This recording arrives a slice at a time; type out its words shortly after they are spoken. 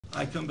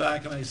I come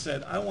back and I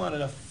said, I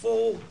wanted a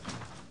full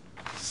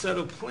set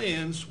of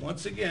plans,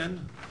 once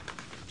again,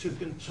 to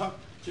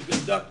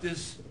conduct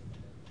this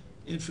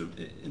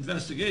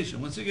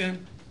investigation. Once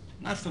again,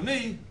 not for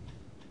me,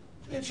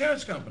 the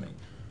insurance company,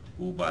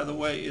 who, by the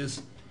way,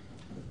 is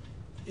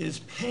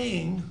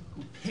paying,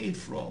 who paid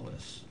for all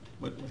this,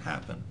 what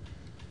happened.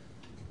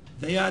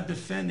 They are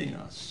defending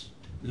us.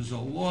 There's a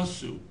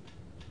lawsuit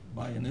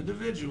by an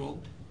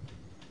individual.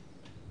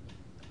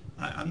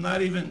 I'm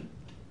not even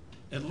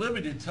at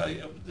liberty to tell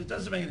you, it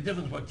doesn't make any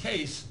difference what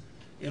case,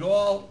 it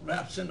all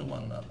wraps into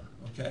one another,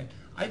 okay?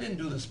 I didn't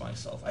do this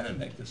myself. I didn't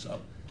make this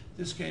up.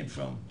 This came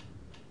from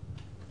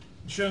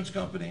insurance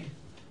company,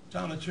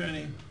 town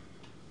attorney,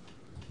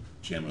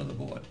 chairman of the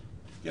board.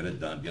 Get it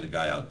done, get a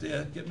guy out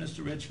there, get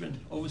Mr. Richmond,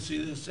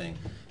 oversee this thing,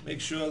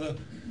 make sure that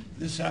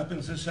this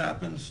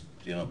happens,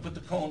 you know, put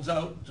the cones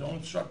out, don't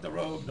obstruct the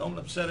road, don't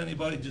upset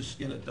anybody, just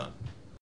get it done.